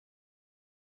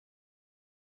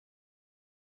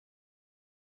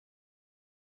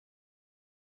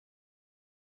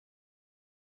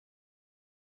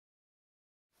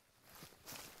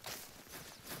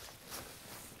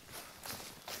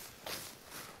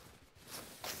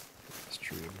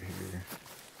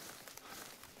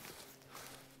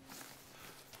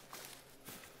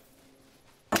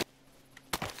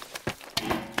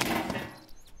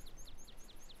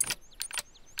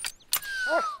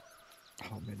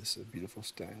This is a beautiful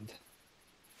stand.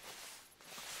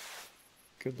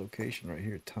 Good location right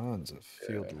here. Tons of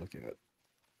field to look at.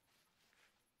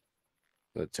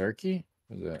 The turkey?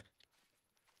 What is that?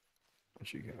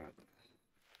 What you got?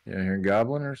 You hear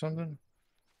goblin or something?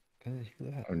 I didn't hear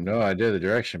that. Oh, no idea the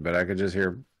direction, but I could just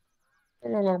hear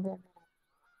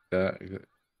that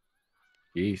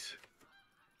geese.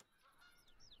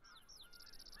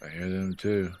 I hear them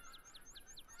too.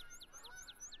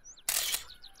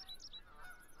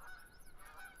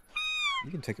 You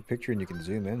can take a picture and you can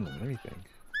zoom in on anything.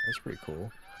 That's pretty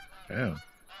cool. Yeah.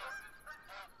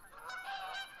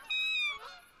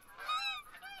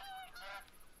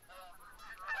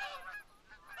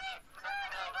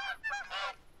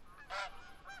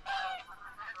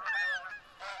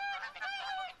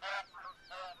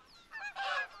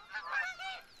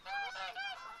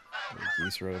 The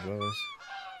geese right above us.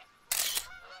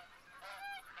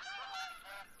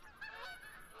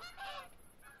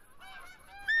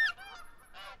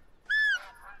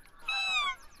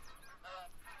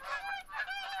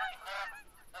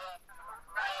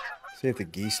 See if the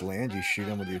geese land, you shoot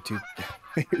them with your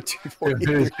your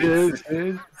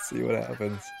 2.8. See what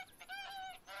happens.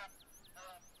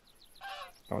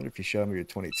 I wonder if you shot them with your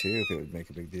 22, if it would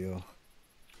make a big deal.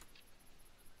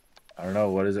 I don't know.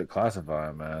 What does it classify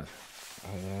them as?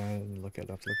 Look at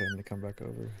it. I have to look at them to come back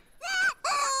over.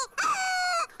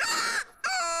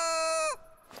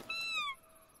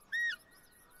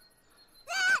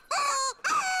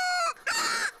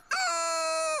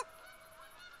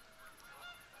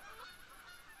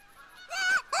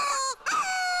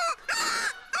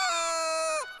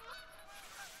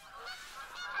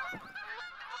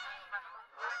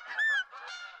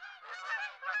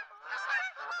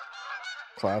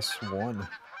 Class 1.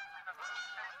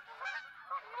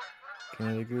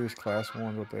 Canada Goose, Class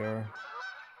 1, what they are.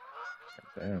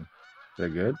 Damn. Is that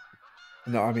good?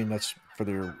 No, I mean, that's for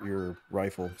your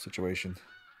rifle situation.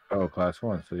 Oh, Class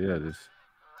 1. So, yeah, just...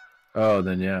 Oh,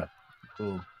 then, yeah.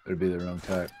 Cool. It'd be the wrong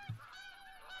type.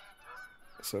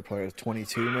 So, probably a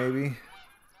 22, maybe?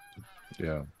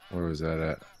 Yeah. Where was that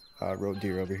at? Road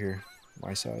deer over here.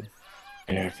 My side.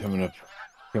 Yeah, coming up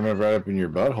right up in your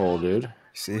butthole, dude.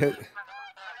 See it?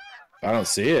 I don't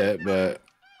see it, but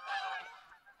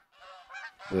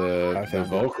the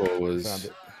vocal was. Found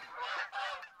it.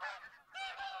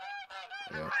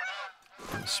 Yeah.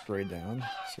 And spray down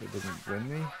so it doesn't win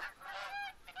me.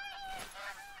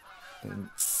 And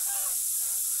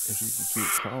if you can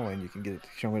keep calling, you can get it.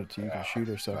 Show it to you. Can shoot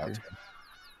our sucker.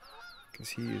 Because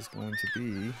he is going to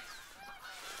be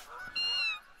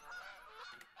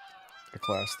a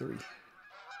Class 3.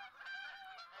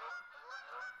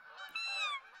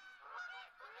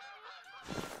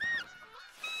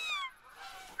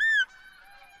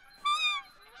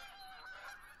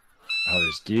 Oh,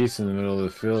 there's geese in the middle of the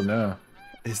field now.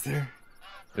 Is there?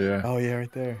 Yeah. Oh, yeah,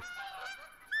 right there.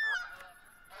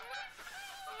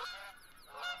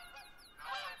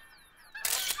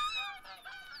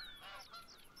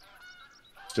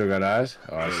 Still got eyes?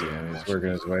 Oh, I see him. He's working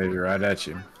his way right at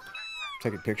you.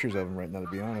 Taking pictures of him right now, to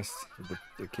be honest, with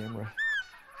the camera.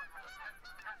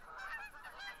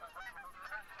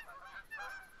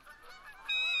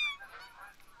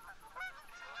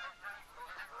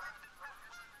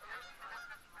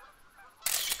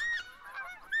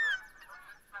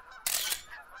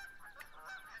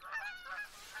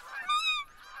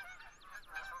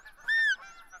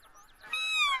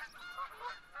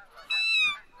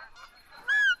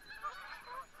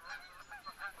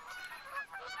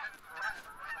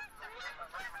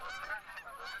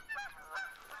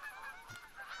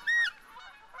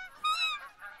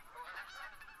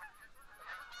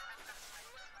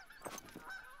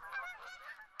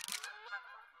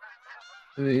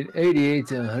 I mean, 88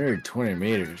 to 120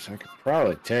 meters. I could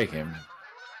probably take him.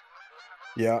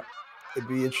 Yeah, it'd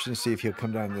be interesting to see if he'll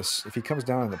come down this. If he comes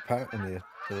down in the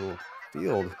little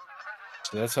field.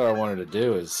 So that's what I wanted to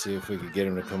do, is see if we could get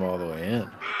him to come all the way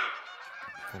in.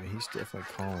 I mean, he's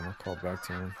definitely calling. I'll call back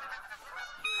to him.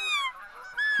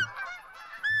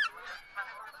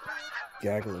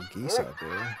 Gaggle of geese out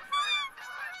there.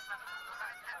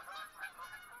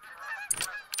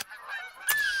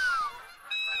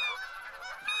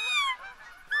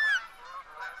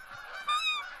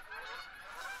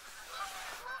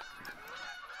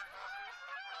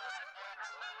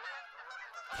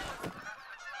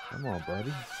 Come on,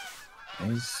 buddy.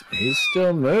 He's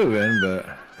still moving, but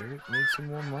they need some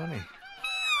more money.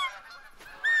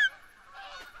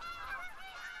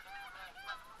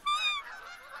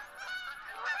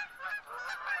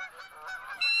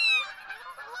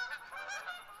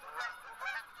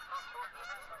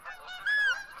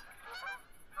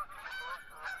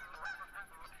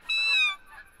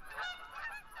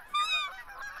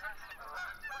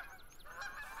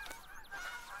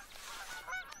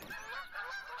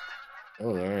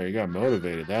 Right, you got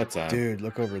motivated that time. Dude,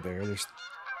 look over there. There's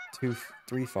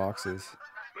 3 foxes.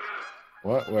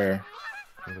 What? Where?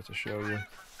 I'm about to show you.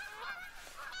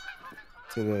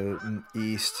 To the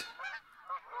east.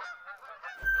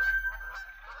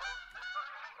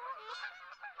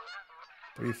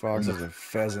 Three foxes and a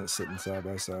pheasant sitting side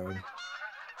by side.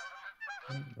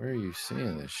 Where are you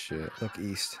seeing this shit? Look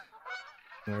east.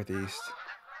 Northeast.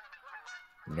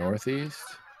 Northeast?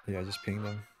 Yeah, I just pinged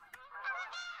them.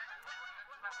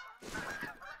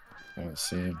 I don't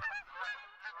see him.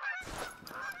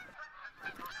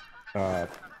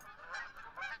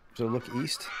 So look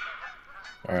east.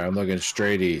 All right, I'm looking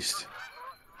straight east.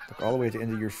 Look all the way to the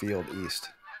end of your field east.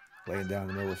 Laying down in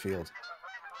the middle of the field.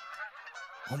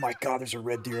 Oh my god, there's a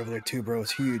red deer over there too, bro.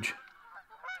 It's huge.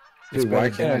 Dude, why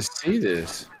can't I see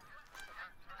this?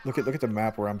 Look at the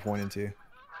map where I'm pointing to.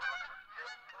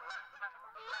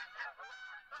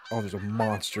 Oh, there's a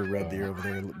monster red deer over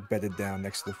there bedded down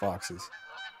next to the foxes.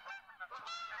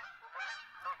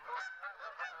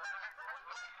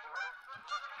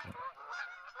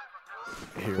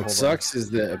 Here, what sucks is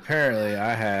that apparently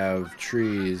I have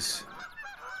trees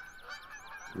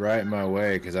right in my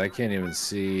way because I can't even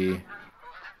see.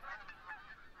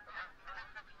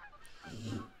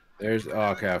 There's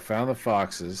okay. I found the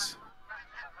foxes.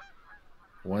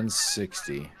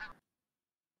 160.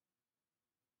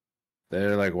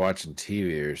 They're like watching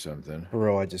TV or something.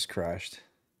 Bro, I just crashed.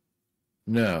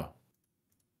 No.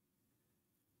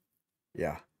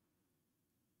 Yeah.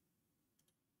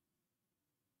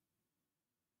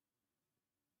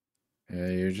 Yeah,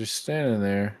 you're just standing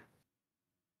there.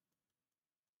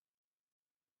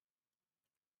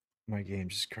 My game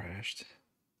just crashed.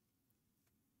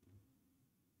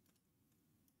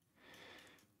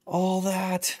 All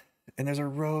that. And there's a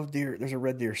red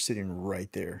deer sitting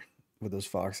right there with those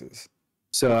foxes.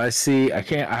 So I see, I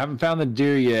haven't found the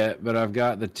deer yet, but I've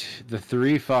got the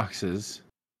 3 foxes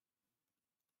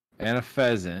and a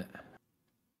pheasant,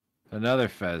 another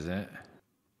pheasant.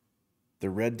 The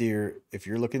red deer, if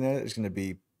you're looking at it, is going to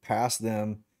be past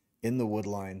them in the wood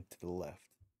line to the left.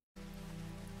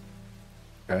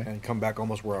 Okay. And come back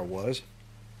almost where I was.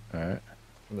 All right.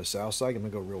 On the south side, I'm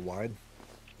going to go real wide.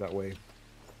 That way,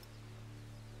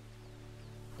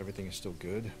 everything is still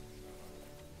good.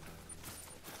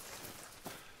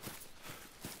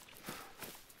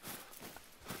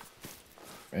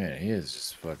 Man, he is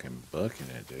just fucking bucking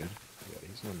it, dude. Yeah,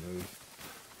 he's going to move.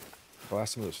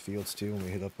 Blast some of those fields too when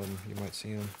we hit up them. You might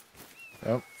see him.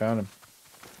 Oh, found him.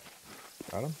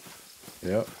 Got him?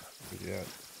 Yep. Where's he at?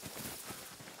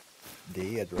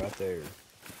 Dead right there.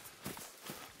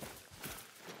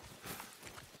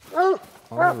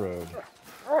 On the road.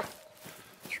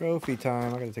 Trophy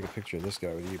time. I gotta take a picture of this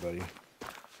guy with you, buddy.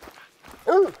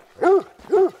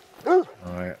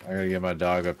 Alright, I gotta get my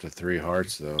dog up to 3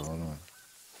 hearts though. Hold on.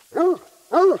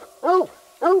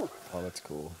 Oh, that's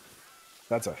cool.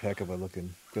 That's a heck of a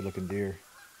good looking deer.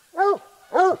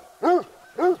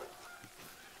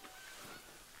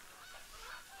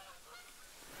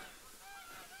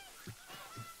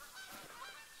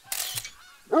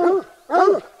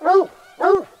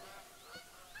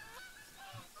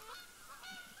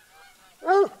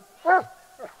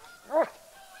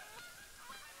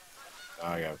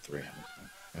 I got 3.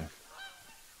 Okay.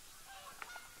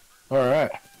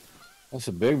 Alright. That's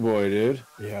a big boy, dude.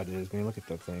 Yeah, it is, man. Look at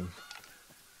that thing.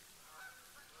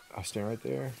 I'll stand right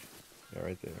there. Yeah,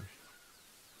 right there.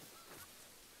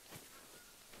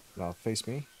 Now face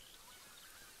me.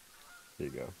 There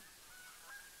you go.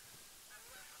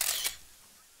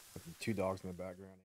 2 dogs in the background.